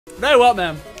know what,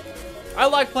 man? I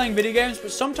like playing video games,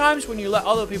 but sometimes when you let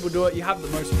other people do it, you have the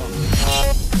most fun.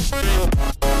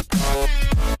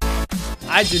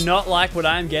 I do not like what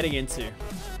I'm getting into.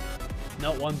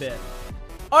 Not one bit.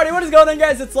 Alrighty, what is going on,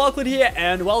 guys? It's Lachlan here,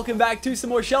 and welcome back to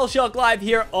some more Shellshock Live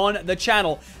here on the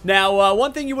channel. Now,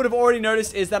 one thing you would have already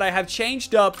noticed is that I have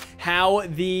changed up how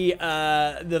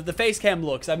the face cam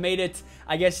looks. I made it,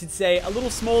 I guess you'd say, a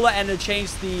little smaller, and I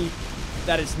changed the...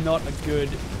 That is not a good...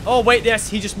 Oh, wait, yes,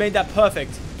 he just made that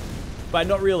perfect. But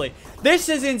not really. This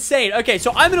is insane. Okay,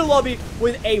 so I'm in a lobby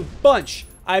with a bunch...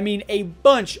 I mean, a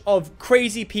bunch of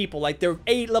crazy people. Like, they're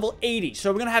level 80.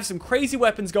 So we're going to have some crazy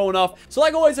weapons going off. So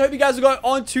like always, I hope you guys are going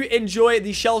on to enjoy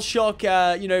the Shellshock,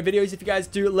 videos. If you guys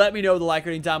do, let me know with the like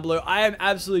rating down below. I am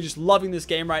absolutely just loving this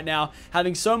game right now.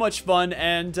 Having so much fun.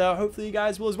 And hopefully you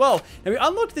guys will as well. Now, we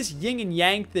unlocked this yin and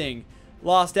yang thing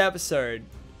last episode.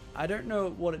 I don't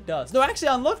know what it does. No, actually,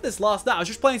 I unlocked this last night. I was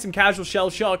just playing some casual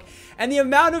Shellshock, and the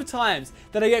amount of times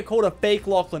that I get called a fake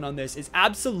Lachlan on this is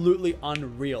absolutely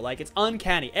unreal. Like, it's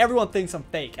uncanny. Everyone thinks I'm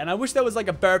fake, and I wish there was, like,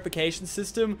 a verification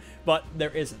system, but there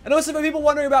isn't. And also, for people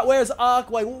wondering about where's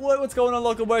Ark, like, what's going on,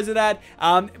 Lachlan, where's it at?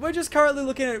 We're just currently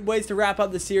looking at ways to wrap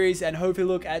up the series, and hopefully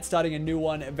look at starting a new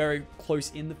one very close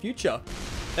in the future.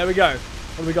 There we go.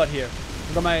 What do we got here?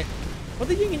 We got my... What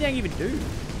did Yin and Yang even do?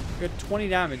 We got 20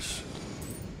 damage.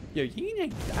 Yo, Yin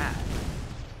and Yang bad.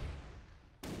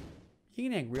 Yin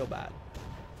and Yang real bad.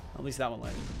 At least that one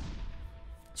landed.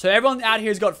 So everyone out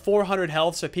here's got 400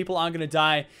 health, so people aren't going to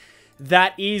die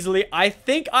that easily. I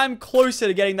think I'm closer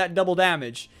to getting that double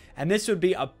damage, and this would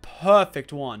be a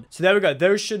perfect one. So there we go.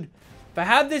 Those should... If I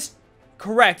have this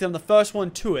correct on the first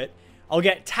one to it, I'll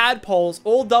get tadpoles,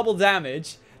 all double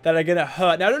damage, that are going to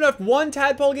hurt. Now, I don't know if one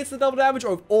tadpole gets the double damage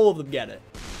or if all of them get it.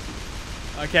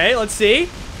 Okay, let's see.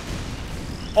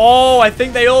 Oh, I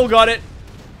think they all got it.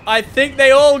 I think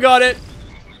they all got it.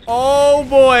 Oh,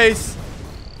 boys.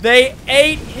 They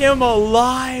ate him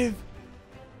alive.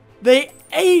 They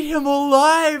ate him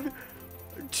alive.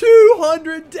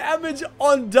 200 damage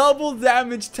on double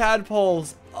damage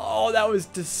tadpoles. Oh, that was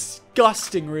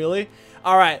disgusting, really.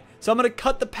 All right, so I'm going to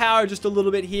cut the power just a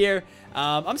little bit here.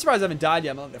 I'm surprised I haven't died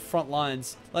yet. I'm on like the front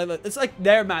lines. It's like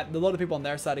their map. A lot of people on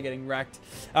their side are getting wrecked.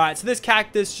 All right, so this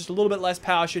cactus, just a little bit less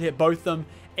power, should hit both of them.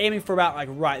 Aiming for about like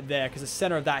right there, because the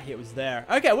center of that hit was there.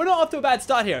 Okay, we're not off to a bad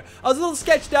start here. I was a little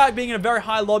sketched out being in a very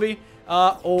high lobby.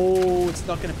 Oh, it's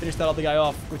not going to finish that other guy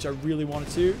off, which I really wanted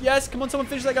to. Yes, come on, someone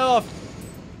finish that guy off.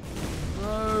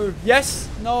 No. Yes.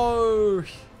 No.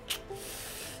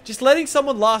 Just letting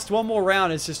someone last one more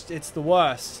round is just, it's the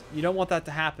worst. You don't want that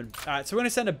to happen. All right, so we're going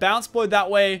to send a bounce boy that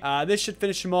way. This should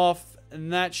finish him off,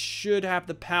 and that should have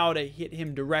the power to hit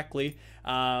him directly.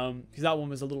 Because that one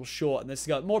was a little short, and this has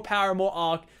got more power, more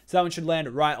arc, so that one should land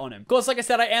right on him. Of course, like I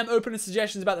said, I am open to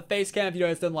suggestions about the face cam if you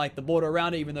guys don't like the border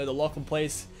around it, even though the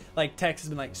LachlanPlayz like text has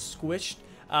been like squished.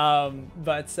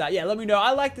 Yeah, let me know.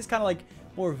 I like this kind of like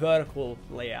more vertical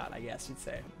layout, I guess you'd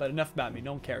say. But enough about me.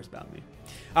 No one cares about me.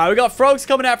 All right, we got frogs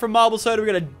coming out from Marble Soda.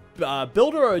 We got a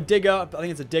builder or a digger. I think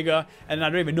it's a digger, and I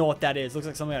don't even know what that is. Looks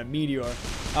like something out of meteor.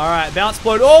 All right, bounce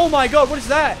explode. Oh my god, what is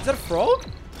that? Is that a frog?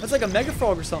 That's like a mega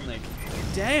frog or something.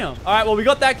 Damn. All right, well, we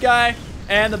got that guy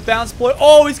and the bounce boy.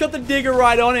 Oh, he's got the digger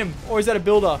right on him. Or is that a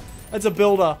builder? That's a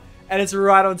builder, and it's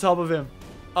right on top of him.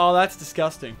 Oh, that's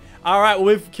disgusting. All right, well,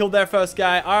 we've killed their first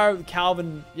guy. Our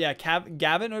Gavin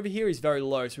over here, he's very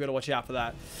low, so we got to watch out for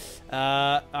that.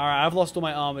 All right, I've lost all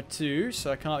my armor too,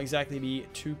 so I can't exactly be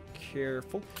too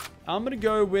careful. I'm going to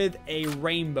go with a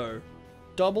rainbow.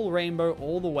 Double rainbow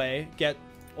all the way. Get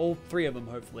all three of them,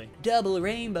 hopefully. Double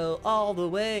rainbow all the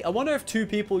way. I wonder if two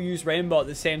people use rainbow at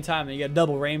the same time and you get a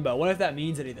double rainbow. I wonder if that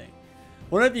means anything. I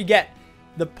wonder if you get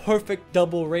the perfect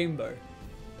double rainbow.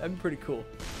 That'd be pretty cool.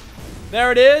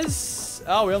 There it is.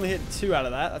 Oh, we only hit 2 out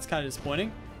of that. That's kind of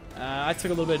disappointing. I took a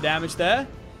little bit of damage there.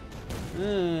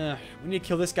 We need to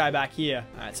kill this guy back here.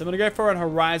 All right, so I'm going to go for an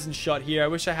horizon shot here. I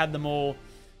wish I had them all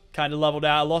kind of leveled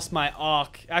out. I lost my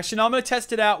arc. Actually, no, I'm going to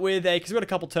test it out with a... Because we've got a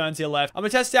couple turns here left. I'm going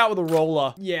to test it out with a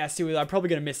roller. Yeah, see, I'm probably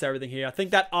going to miss everything here. I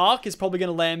think that arc is probably going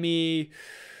to land me...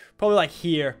 Probably like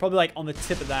here. Probably like on the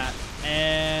tip of that.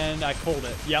 And I called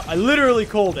it. Yep, I literally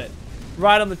called it.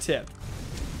 Right on the tip.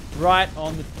 Right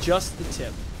on the... Just the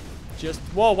tip. Just...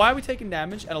 Whoa, why are we taking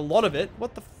damage? And a lot of it.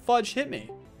 What the fudge hit me?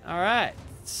 Alright.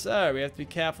 So, we have to be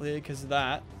careful here because of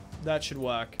that. That should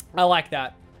work. I like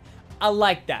that. I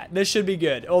like that. This should be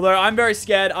good. Although I'm very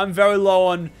scared. I'm very low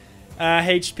on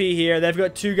HP here. They've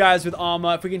got 2 guys with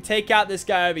armor. If we can take out this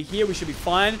guy over here, we should be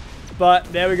fine. But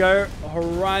there we go.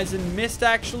 Horizon missed,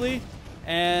 actually.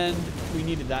 And we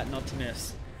needed that not to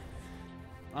miss.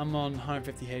 I'm on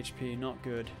 150 HP. Not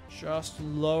good. Just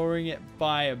lowering it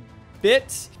by a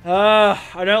bit.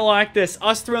 I don't like this.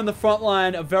 Us three on the front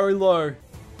line are very low.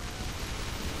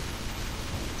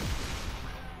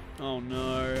 Oh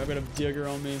no, I've got a digger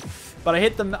on me. But I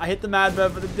hit the mad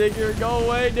bird for the digger. Go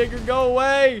away, digger, go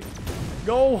away.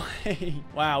 Go away.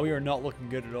 Wow, we are not looking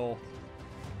good at all.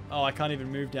 Oh, I can't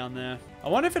even move down there. I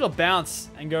wonder if it'll bounce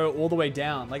and go all the way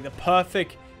down. Like the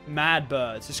perfect mad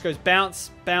bird. It just goes bounce,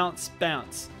 bounce,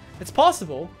 bounce. It's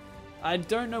possible. I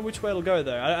don't know which way it'll go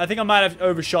though. I think I might have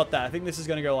overshot that. I think this is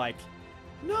going to go like...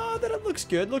 No, that looks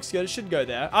good. Looks good. It should go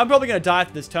there. I'm probably going to die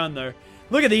for this turn though.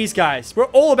 Look at these guys. We're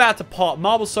all about to pop.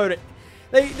 Marble soda.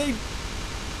 They...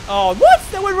 Oh, what?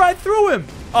 That went right through him.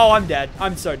 Oh, I'm dead.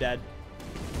 I'm so dead.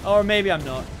 Or maybe I'm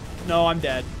not. No, I'm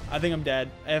dead. I think I'm dead.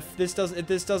 If this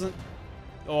doesn't...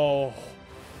 Oh.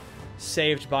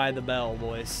 Saved by the bell,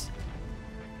 boys.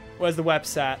 Where's the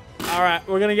weapon at? Alright,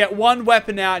 we're gonna get one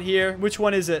weapon out here. Which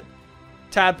one is it?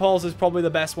 Tadpoles is probably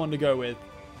the best one to go with.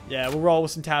 Yeah, we'll roll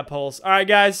with some tadpoles. Alright,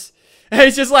 guys.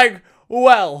 It's just like,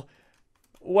 well,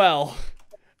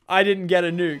 I didn't get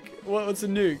a nuke. What's a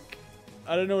nuke?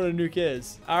 I don't know what a nuke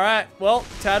is. Alright, well,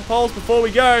 tadpoles, before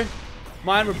we go.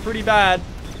 Mine were pretty bad.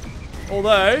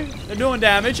 Although, they're doing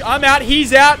damage. I'm out,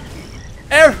 he's out.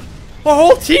 Our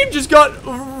whole team just got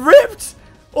ripped.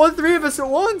 All three of us at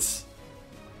once.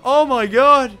 Oh my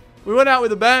god. We went out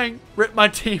with a bang. Ripped my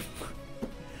team.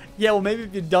 Yeah, well, maybe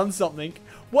if you'd done something.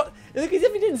 What? Look, as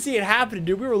if you didn't see it happening,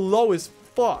 dude. We were low as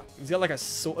fuck. He's got like a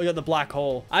sword. He got the black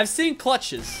hole. I've seen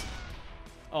clutches.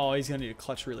 Oh, he's gonna need to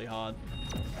clutch really hard.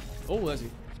 Oh, there's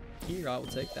a key. I will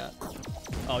take that.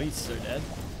 Oh, he's so dead.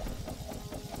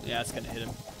 Yeah, it's gonna hit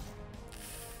him.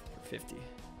 50.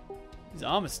 His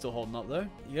armor's still holding up though.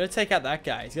 You gotta take out that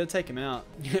guy. He's gotta take him out.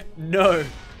 No,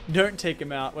 don't take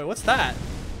him out. Wait, what's that?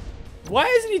 Why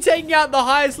isn't he taking out the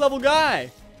highest level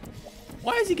guy?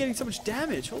 Why is he getting so much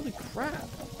damage? Holy crap.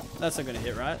 That's not gonna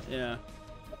hit, right? Yeah.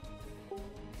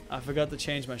 I forgot to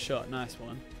change my shot. Nice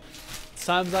one.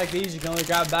 Times like these, you can only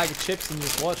grab a bag of chips and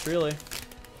just watch, really.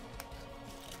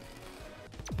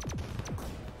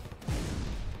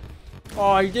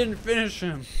 Oh, he didn't finish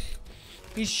him.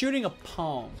 He's shooting a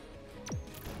palm.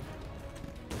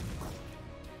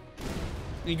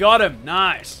 He got him.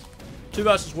 Nice. 2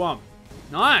 versus 1.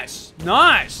 Nice.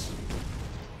 Nice.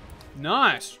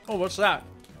 Nice. Oh, what's that?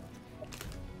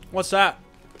 What's that?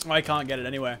 Oh, I can't get it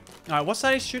anywhere. Alright, what's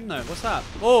that he's shooting though? What's that?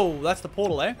 Oh, that's the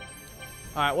portal, eh?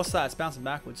 Alright, what's that? It's bouncing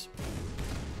backwards.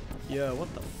 Yo,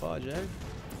 what the fudge, eh?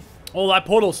 Oh, that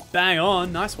portal's bang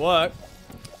on. Nice work.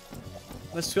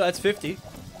 That's 50.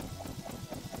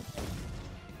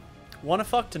 Wanna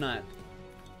fuck tonight?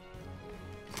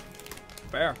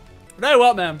 Fair. But hey,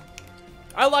 what, man?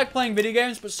 I like playing video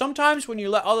games, but sometimes when you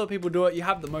let other people do it, you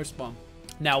have the most fun.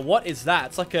 Now, what is that?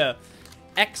 It's like a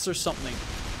X or something.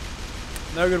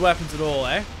 No good weapons at all,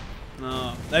 eh?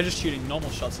 No, they're just shooting normal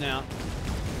shots now.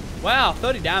 Wow,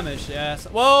 30 damage. Yes.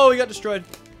 Whoa, he got destroyed.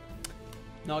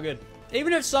 Not good.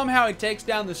 Even if somehow he takes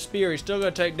down the spear, he's still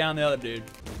gonna take down the other dude.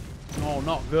 Oh,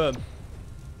 not good.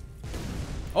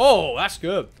 Oh, that's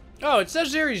good. Oh, it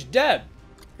says here he's dead.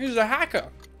 He's a hacker.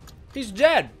 He's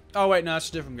dead. Oh, wait, no, that's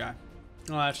a different guy.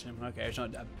 Oh, that's him. Okay, he's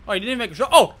not dead. Oh, he didn't even make a shot.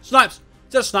 Oh, snipes.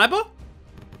 Is that a sniper?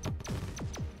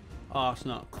 Oh, it's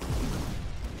not.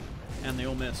 And they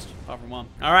all missed, apart from one.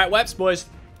 All right, Weps, boys.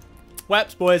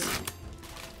 Weps, boys.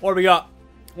 What do we got?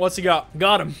 What's he got?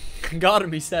 Got him. Got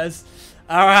him, he says.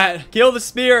 All right, kill the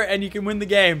spear and you can win the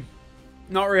game.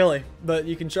 Not really, but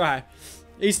you can try.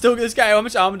 He's still, this guy, how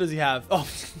much armor does he have? Oh,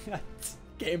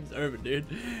 game's over, dude.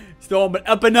 Still on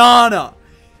a banana.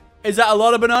 Is that a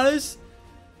lot of bananas?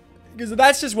 Because if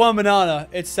that's just one banana,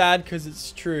 it's sad because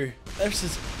it's true. That's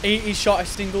just, he shot a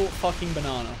single fucking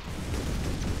banana.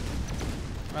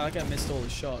 Right, that guy missed all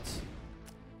his shots.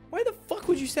 Why the fuck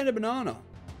would you send a banana?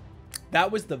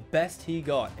 That was the best he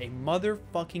got. A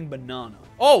motherfucking banana.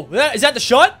 Oh, is that the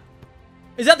shot?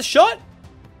 Is that the shot?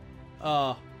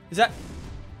 Is that...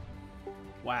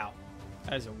 Wow.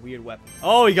 That is a weird weapon.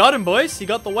 Oh, he got him, boys. He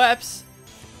got the weps.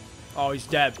 Oh, he's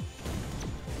dead.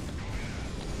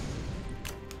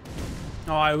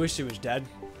 Oh, I wish he was dead.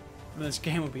 This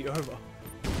game would be over.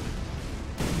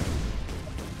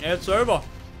 Yeah, it's over.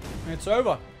 It's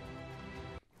over.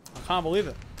 I can't believe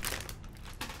it.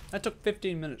 That took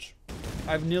 15 minutes.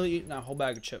 I've nearly eaten that whole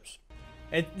bag of chips.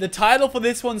 The title for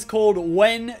this one's called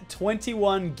When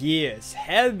 21 Gears.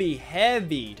 Heavy,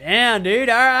 heavy. Damn, dude.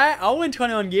 Alright, I'll win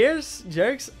 21 gears.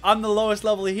 Jokes. I'm the lowest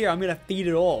level here. I'm gonna feed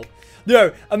it all.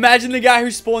 Yo, imagine the guy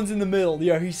who spawns in the middle.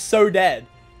 Yo, he's so dead.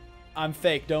 I'm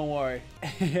fake, don't worry.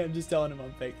 I'm just telling him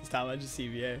I'm fake this time. I just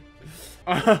CVA.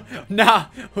 Nah,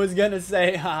 was gonna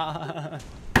say, I'm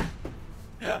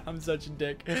such a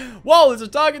dick. Whoa, there's a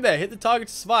target there. Hit the target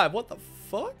to survive. What the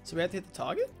fuck? So we have to hit the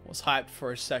target? I was hyped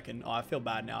for a second. Oh, I feel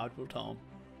bad now. I'll tell him.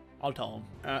 I'll tell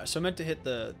him. So I meant to hit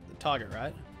the target,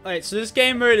 right? Alright, so this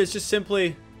game mode is just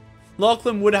simply...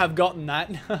 Lachlan would have gotten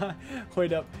that.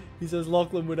 Wait up. He says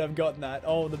Lachlan would have gotten that.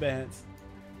 Oh, the bands.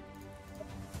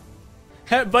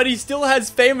 But he still has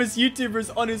famous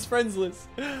YouTubers on his friends list.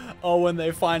 Oh, when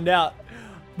they find out.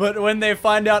 But when they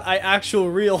find out I actual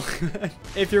real.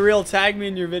 If you're real, tag me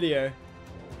in your video.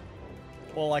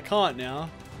 Well, I can't now.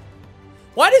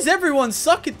 Why does everyone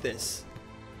suck at this?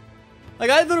 Like,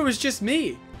 I thought it was just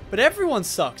me. But everyone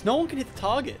sucks. No one can hit the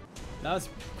target. That's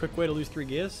a quick way to lose 3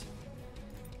 gears.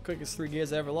 Quickest 3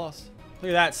 gears I ever lost.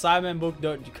 Look at that.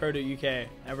 Cybermanbook.co.uk.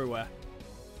 Everywhere.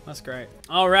 That's great.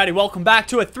 Alrighty, welcome back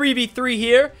to a 3v3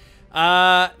 here.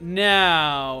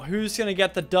 Now, who's going to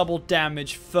get the double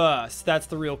damage first? That's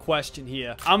the real question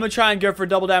here. I'm going to try and go for a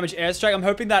double damage airstrike. I'm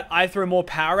hoping that I throw more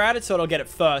power at it so it'll get it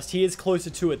first. He is closer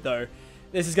to it, though.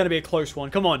 This is going to be a close one.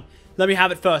 Come on. Let me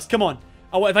have it first. Come on.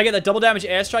 Oh, if I get that double damage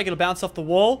airstrike, it'll bounce off the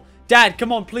wall. Dad,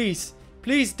 come on, please.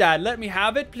 Please, Dad, let me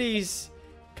have it, please.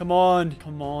 Come on.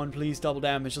 Come on, please, double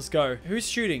damage. Let's go. Who's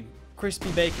shooting?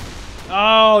 Crispy Bacon.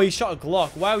 Oh, he shot a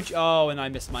Glock. Why would you... Oh, and I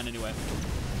missed mine anyway.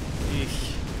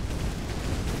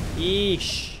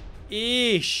 Eesh.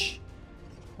 Eesh.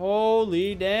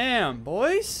 Holy damn,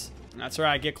 boys. That's all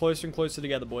right. Get closer and closer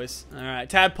together, boys. All right.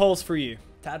 Tadpoles for you.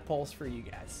 Tadpoles for you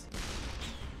guys.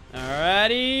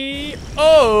 Alrighty.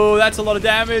 Oh, that's a lot of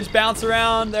damage. Bounce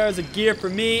around. There's a gear for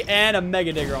me and a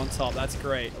Mega Digger on top. That's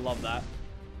great. I love that.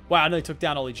 Wow, I nearly took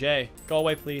down Ollie J. Go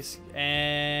away, please.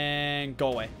 And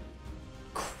go away.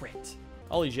 Crit.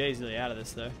 Ollie J's nearly out of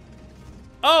this, though.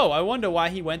 Oh, I wonder why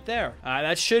he went there. Alright,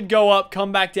 that should go up,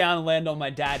 come back down, and land on my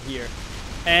dad here.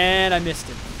 And I missed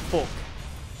him. Fuck.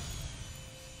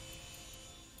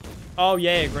 Oh,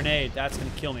 yeah, a grenade. That's going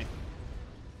to kill me.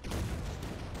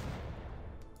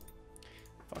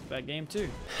 Fuck that game, too.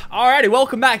 Alrighty,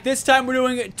 welcome back. This time we're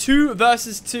doing 2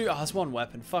 versus 2. Oh, that's one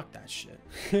weapon. Fuck that shit.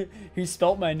 He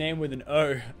spelled my name with an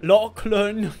O.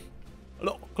 Lachlan.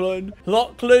 Lachlan.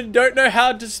 Lachlan, don't know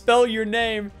how to spell your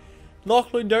name.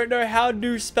 Lachlan, don't know how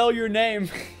to spell your name.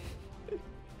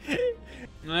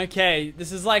 Okay,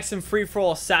 this is like some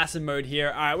free-for-all assassin mode here.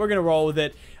 Alright, we're gonna roll with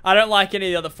it. I don't like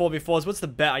any of the other 4v4s. What's the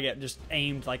bet I get just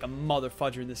aimed like a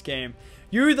motherfudger in this game?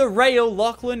 You the real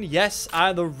Lachlan? Yes,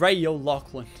 I the real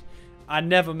Lachlan. I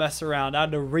never mess around.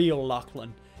 I'm the real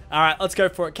Lachlan. Alright, let's go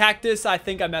for it. Cactus, I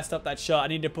think I messed up that shot. I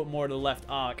need to put more to the left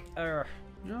arc.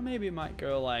 You know, maybe it might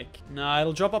go like... Nah,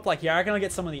 it'll drop up like here. I reckon I'll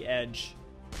get some on the edge.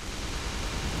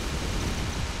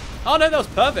 Oh, no, that was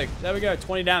perfect. There we go.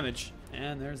 20 damage.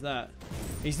 And there's that.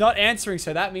 He's not answering,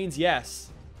 so that means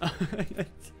yes. That's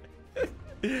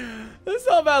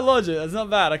not bad logic. That's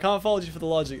not bad. I can't fault you for the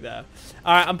logic there.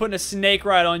 Alright, I'm putting a snake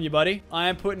right on you, buddy. I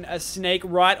am putting a snake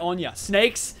right on you.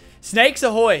 Snakes. Snakes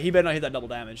ahoy. He better not hit that double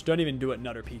damage. Don't even do it,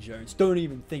 Nutter P. Jones. Don't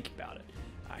even think about it.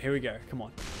 Alright, here we go. Come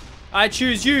on. I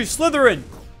choose you, Slytherin.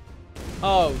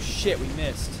 Oh, shit. We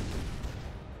missed.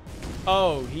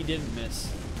 Oh, he didn't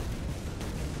miss.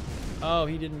 Oh,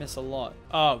 he didn't miss a lot.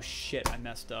 Oh, shit. I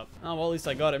messed up. Oh, well, at least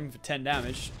I got him for 10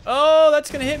 damage. Oh, that's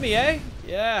going to hit me, eh?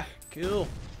 Yeah. Cool.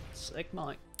 Sick,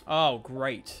 Mike. Oh,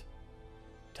 great.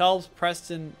 Tell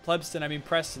Preston,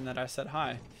 that I said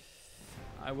hi.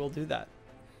 I will do that.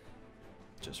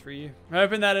 Just for you. I'm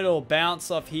hoping that it'll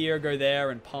bounce off here, go there,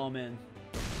 and palm in.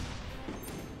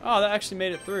 Oh, that actually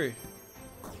made it through.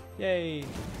 Yay.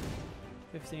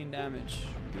 15 damage.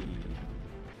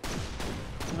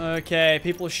 Okay,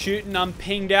 people are shooting. I'm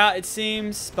pinged out, it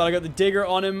seems. But I got the digger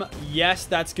on him. Yes,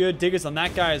 that's good. Digger's on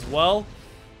that guy as well.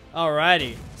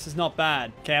 Alrighty. This is not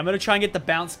bad. Okay, I'm going to try and get the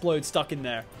bounce blade stuck in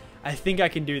there. I think I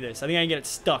can do this. I think I can get it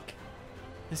stuck.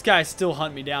 This guy's still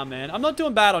hunting me down, man. I'm not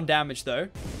doing bad on damage, though.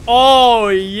 Oh,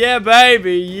 yeah,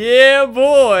 baby. Yeah,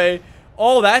 boy.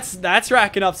 Oh, that's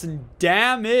racking up some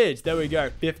damage. There we go.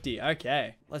 50.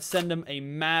 Okay. Let's send him a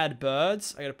Mad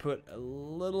Birds. I got to put a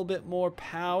little bit more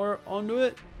power onto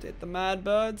it to hit the Mad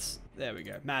Birds. There we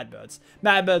go. Mad Birds.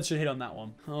 Mad Birds should hit on that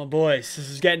one. Oh, boys. This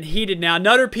is getting heated now.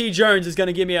 Nutter P. Jones is going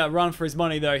to give me a run for his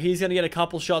money, though. He's going to get a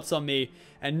couple shots on me.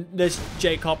 And this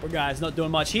Jay Copper guy is not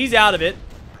doing much. He's out of it.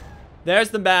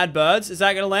 There's the Mad Birds. Is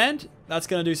that going to land? That's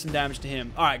going to do some damage to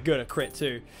him. All right, good. A crit,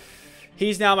 too.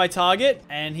 He's now my target,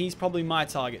 and he's probably my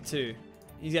target, too.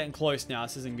 He's getting close now.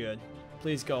 This isn't good.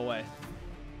 Please go away.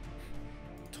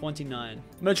 29.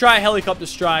 I'm going to try a helicopter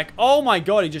strike. Oh, my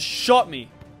God. He just shot me.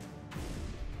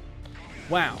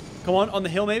 Wow. Come on. On the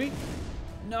hill, maybe?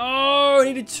 No, I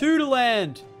needed 2 to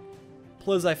land.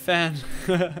 Plus, I fan.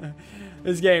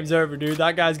 This game's over, dude.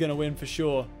 That guy's going to win for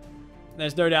sure.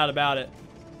 There's no doubt about it.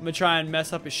 I'm going to try and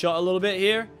mess up his shot a little bit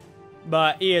here.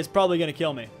 But he is probably going to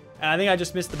kill me. And I think I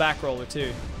just missed the back roller,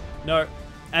 too. No.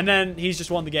 And then he's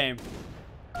just won the game.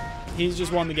 He's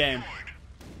just won the game.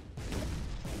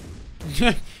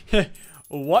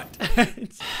 What?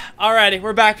 Alrighty,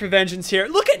 we're back for vengeance here.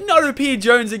 Look at Noto P.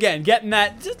 Jones again, getting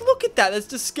that. Just look at that. That's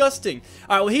disgusting.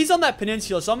 Alright, well, he's on that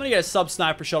peninsula, so I'm going to get a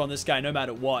sub-sniper shot on this guy no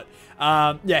matter what.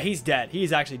 Yeah, he's dead.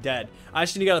 He's actually dead. I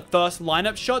just need to get a first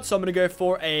lineup shot, so I'm going to go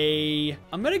for a...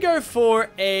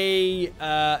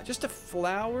 just a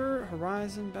flower,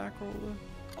 horizon, back roller.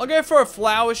 I'll go for a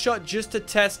flower shot just to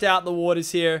test out the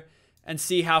waters here and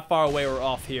see how far away we're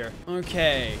off here.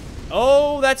 Okay.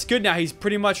 Oh, that's good now. He's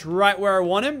pretty much right where I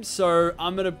want him. So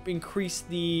I'm going to increase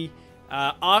the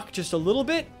arc just a little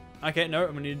bit. Okay, no,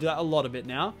 I'm going to need to do that a lot of it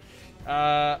now.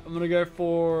 I'm going to go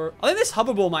for... I think this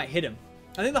hover ball might hit him.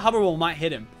 I think the hover ball might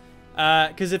hit him.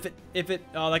 Because if it...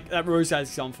 Oh, like that rose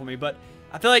guy's gone for me. But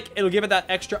I feel like it'll give it that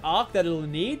extra arc that it'll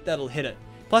need. That'll hit it.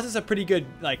 Plus, it's a pretty good,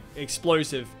 like,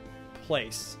 explosive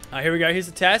place. Here we go. Here's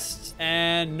the test.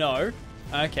 And no.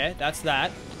 Okay, that's that.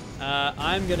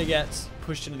 I'm going to get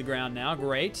pushed into the ground now.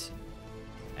 Great.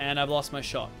 And I've lost my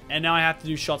shot. And now I have to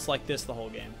do shots like this the whole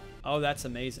game. Oh, that's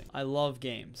amazing. I love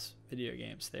games. Video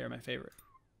games. They are my favorite.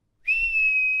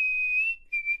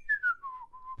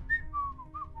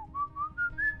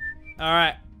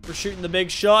 Alright. We're shooting the big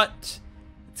shot.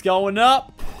 It's going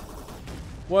up.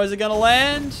 Where's it going to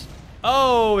land?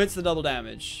 Oh, hits the double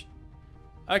damage.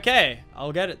 Okay.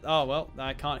 I'll get it. Oh, well,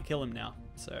 I can't kill him now.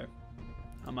 So...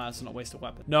 I might as well not waste a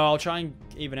weapon. No, I'll try and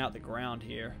even out the ground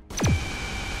here.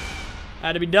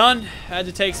 Had to be done. Had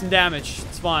to take some damage.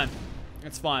 It's fine.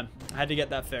 It's fine. I had to get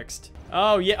that fixed.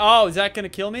 Oh, yeah. Oh, is that going to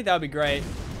kill me? That would be great.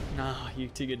 No, you're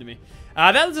too good to me.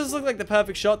 That does look like the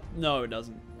perfect shot. No, it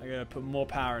doesn't. I got to put more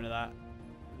power into that.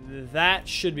 That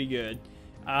should be good.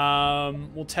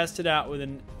 We'll test it out with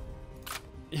an...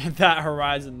 that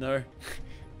horizon, though.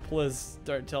 Please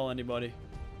don't tell anybody.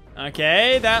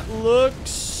 Okay, that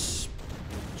looks...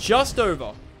 just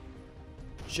over.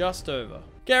 Just over.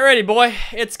 Get ready, boy.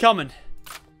 It's coming.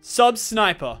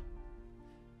 Sub-sniper.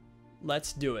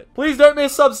 Let's do it. Please don't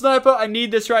miss sub-sniper. I need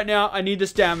this right now. I need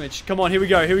this damage. Come on, here we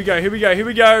go. Here we go. Here we go. Here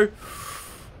we go.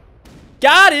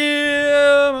 Got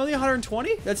him! Only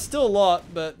 120? That's still a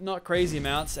lot, but not crazy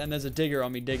amounts. And there's a digger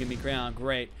on me digging me ground.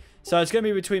 Great. So it's going to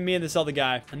be between me and this other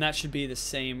guy. And that should be the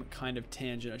same kind of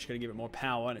tangent. I just got to give it more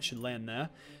power and it should land there.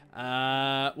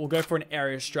 We'll go for an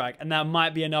area strike, and that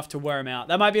might be enough to wear him out.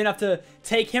 That might be enough to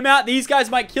take him out. These guys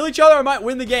might kill each other. I might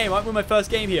win the game. I might win my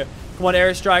first game here. Come on,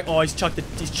 area strike. Oh, he's chucked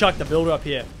the builder up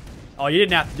here. Oh, you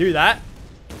didn't have to do that.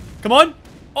 Come on.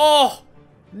 Oh,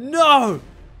 no.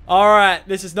 All right,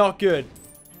 this is not good.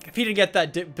 If he didn't get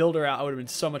that builder out, I would have been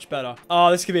so much better.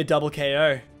 Oh, this could be a double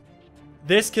KO.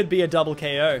 This could be a double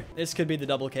KO. This could be the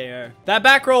double KO. That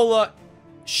back roller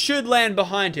should land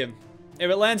behind him. If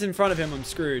it lands in front of him, I'm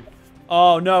screwed.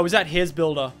 Oh, no. Was that his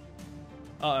builder?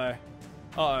 Uh-oh.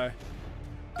 Uh-oh.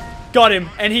 Got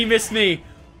him. And he missed me.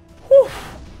 Whew.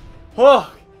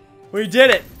 Oh, we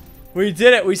did it. We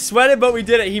did it. We sweated, but we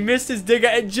did it. He missed his digger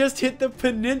and just hit the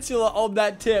peninsula of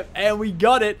that tip. And we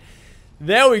got it.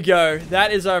 There we go.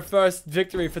 That is our first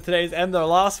victory for today's and our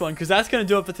last one. Because that's going to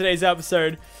do it for today's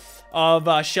episode of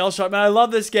Shellshock. Man, I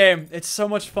love this game. It's so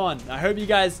much fun. I hope you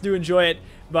guys do enjoy it.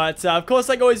 But, of course,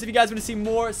 like always, if you guys want to see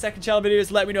more second channel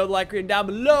videos, let me know with the like rating down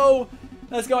below.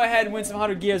 Let's go ahead and win some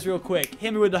 100 gears real quick.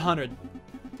 Hit me with the 100.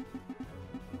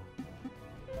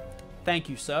 Thank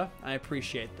you, sir. I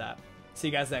appreciate that. See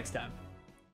you guys next time.